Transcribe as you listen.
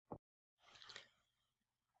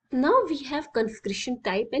Now we have configuration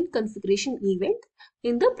type and configuration event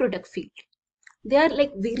in the product field. They are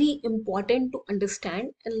like very important to understand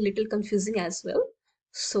and a little confusing as well.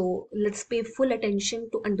 So let's pay full attention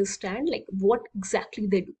to understand like what exactly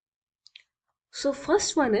they do. So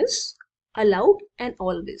first one is allowed and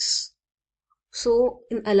always. So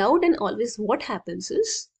in allowed and always, what happens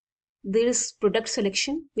is there is product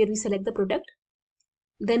selection where we select the product.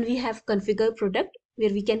 Then we have configure product where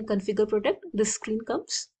we can configure product. This screen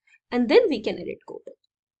comes and then we can edit code.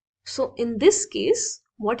 So in this case,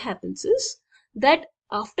 what happens is that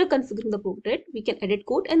after configuring the product, we can edit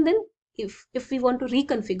code, and then if we want to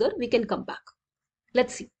reconfigure, we can come back.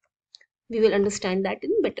 Let's see. We will understand that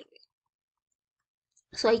in better way.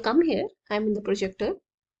 So I come here, I'm in the projector.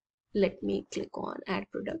 Let me click on add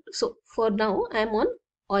product. So for now, I'm on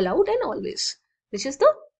allowed and always, which is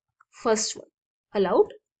the first one,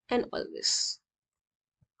 allowed and always.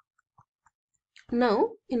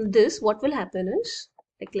 Now in this, what will happen is,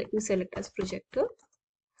 like, let me select as projector.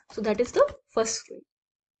 So that is the first screen.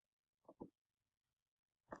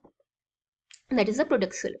 That is the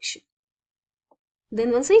product selection.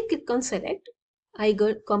 Then once I click on select, I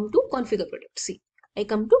come to configure product. See, I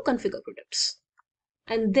come to configure products.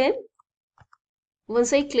 And then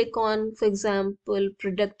once I click on, for example,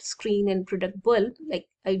 product screen and product bulb, like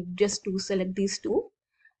I just do select these two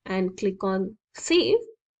and click on save,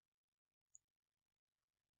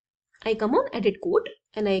 I come on edit code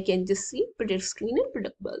and I can just see product screen and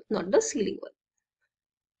product bulb, not the ceiling one.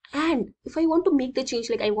 And if I want to make the change,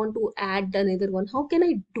 like I want to add another one, how can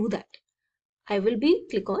I do that? I will be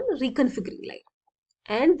click on reconfiguring line,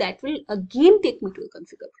 and that will again take me to a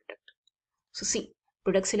configure product. So see,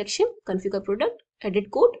 product selection, configure product,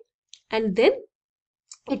 edit code, and then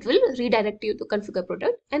it will redirect you to configure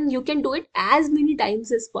product, and you can do it as many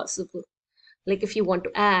times as possible. Like if you want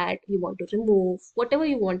to add, you want to remove, whatever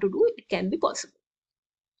you want to do, it can be possible.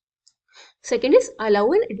 Second is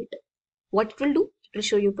allow and edit. What it will do? It will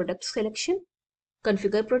show you product selection,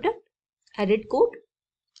 configure product, edit code.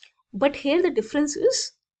 But here the difference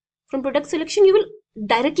is, from product selection, you will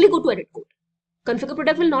directly go to edit code. Configure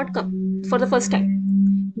product will not come for the first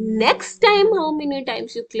time. Next time, how many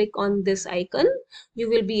times you click on this icon, you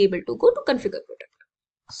will be able to go to configure product.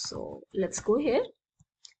 So let's go here.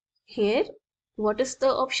 Here, what is the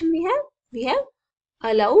option we have? We have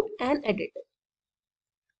allowed and edit.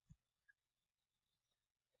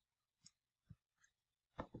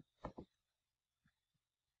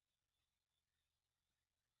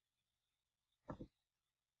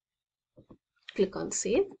 Click on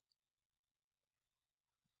save.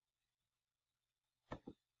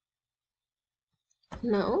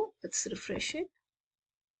 Now let's refresh it.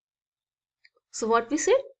 So what we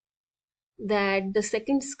said, that the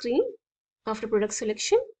second screen after product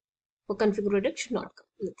selection for configure product should not come.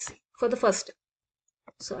 Let's see for the first time.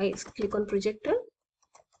 So I click on projector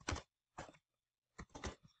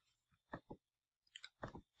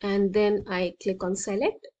and then I click on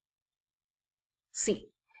select. See,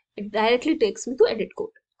 it directly takes me to edit code.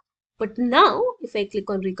 But now if I click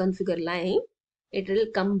on reconfigure line, it will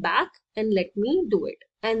come back and let me do it.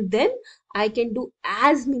 And then I can do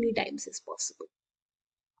as many times as possible.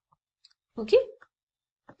 Okay,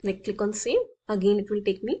 like click on save. Again, it will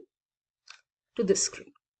take me to this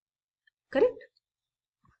screen. Correct?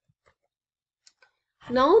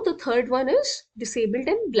 Now the third one is disabled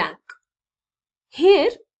and blank. Here,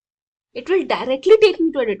 it will directly take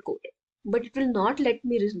me to edit code, but it will not let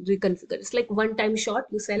me reconfigure. It's like one time shot.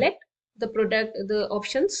 You select the product, the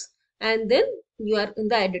options, and then you are in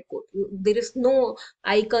the edit code. There is no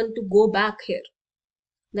icon to go back here.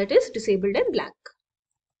 That is disabled and blank.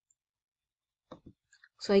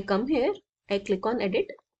 So I come here, I click on edit.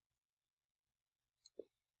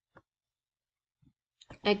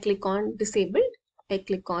 I click on disabled. I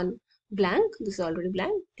click on blank. This is already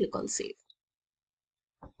blank. Click on save.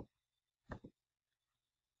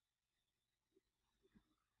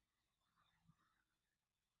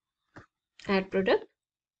 Add product,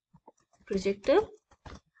 projector,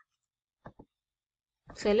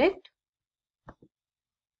 select,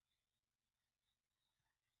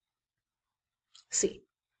 see,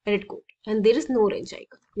 edit code, and there is no range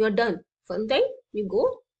icon. You are done. One time you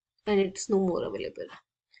go and it's no more available.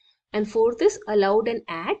 And fourth is allowed and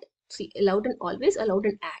add. See, allowed and always, allowed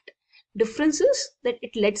and add. Difference is that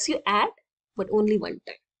it lets you add, but only one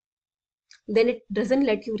time. Then it doesn't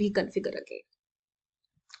let you reconfigure again.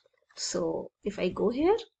 So if I go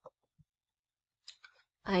here,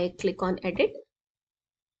 I click on edit,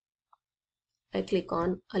 I click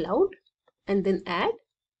on allowed and then add.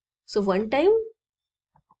 So one time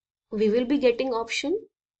we will be getting option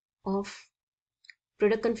of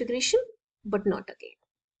product configuration, but not again.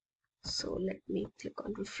 So let me click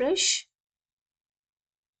on refresh,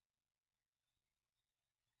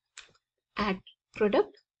 add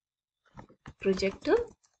product, projector,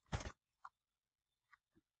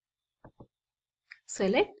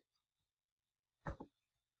 select.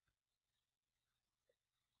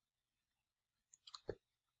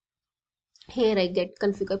 Here I get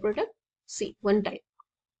configure product, see, one time,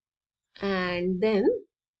 and then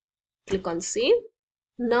click on save.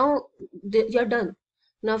 Now you're done.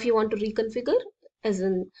 Now if you want to reconfigure, as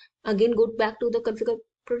in again go back to the configure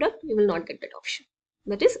product, you will not get that option.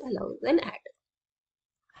 That is allow and add.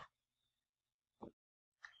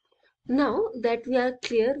 Now that we are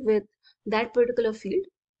clear with that particular field,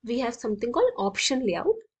 we have something called option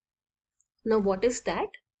layout. Now what is that?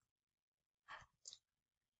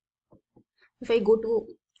 If I go to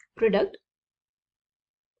product,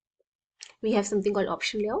 we have something called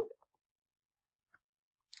option layout.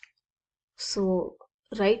 So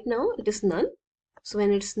right now it is none. So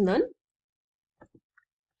when it's none,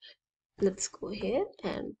 let's go here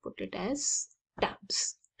and put it as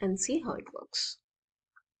tabs and see how it works.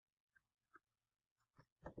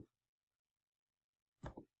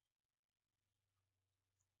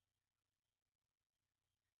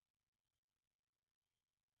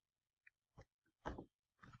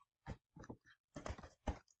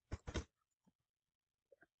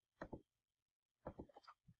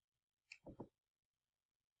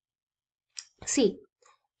 See,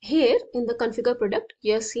 here in the configure product,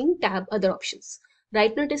 you're seeing tab other options.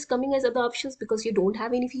 Right now it is coming as other options because you don't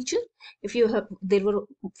have any feature. If you have, there were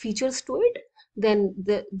features to it, then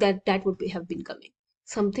that would have been coming.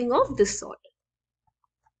 Something of this sort.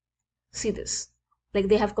 See this. Like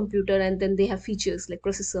they have computer and then they have features like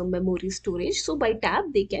processor, memory, storage. So by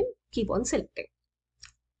tab, they can keep on selecting.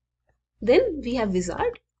 Then we have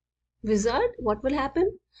wizard. Wizard, what will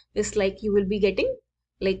happen is like you will be getting,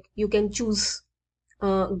 like you can choose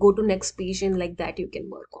go to next page, and like that you can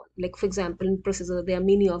work on. Like for example, in processor there are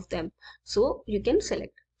many of them, so you can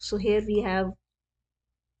select. So here we have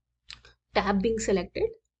tab being selected.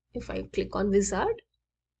 If I click on wizard,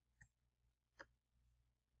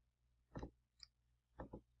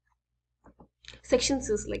 sections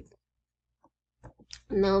is like,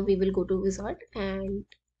 now we will go to wizard and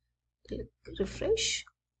click refresh,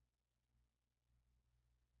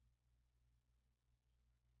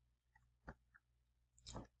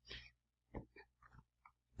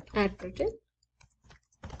 add pattern,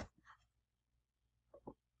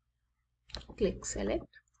 click select.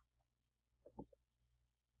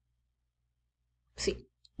 See,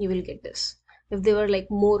 you will get this. If there were like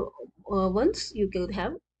more ones, you could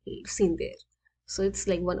have seen there. So it's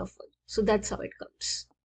like one of one. So that's how it comes.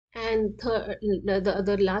 And third,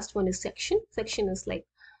 the last one is section. Section is like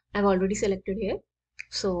I've already selected here.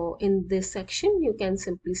 So in this section, you can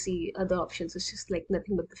simply see other options. It's just like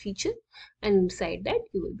nothing but the feature, and inside that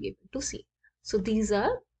you will be able to see. So these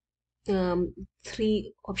are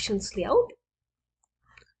three options: layout,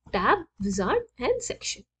 tab, wizard, and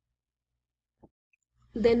section.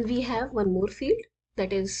 Then we have one more field,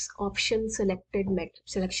 that is option selected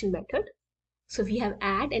selection method. So we have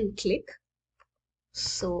add and click.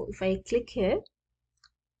 So if I click here,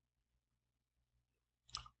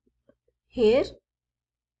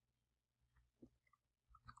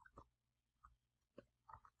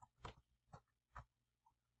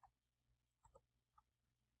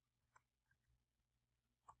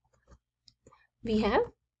 we have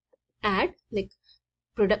add, like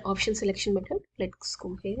product option selection method. Let's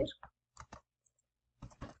go here.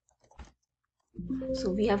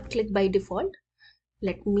 So we have click by default.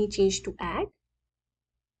 Let me change to add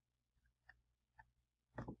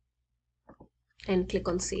and click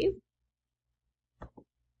on save.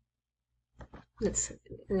 Let's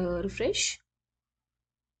refresh,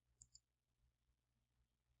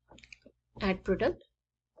 add product,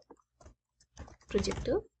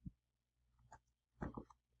 projector,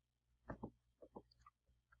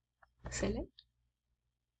 select.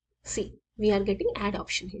 See, we are getting add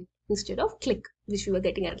option here instead of click, which we were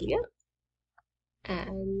getting earlier.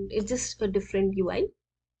 And it's just a different UI.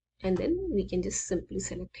 And then we can just simply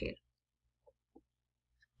select here.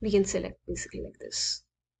 We can select basically like this.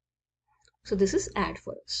 So this is add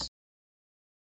for us.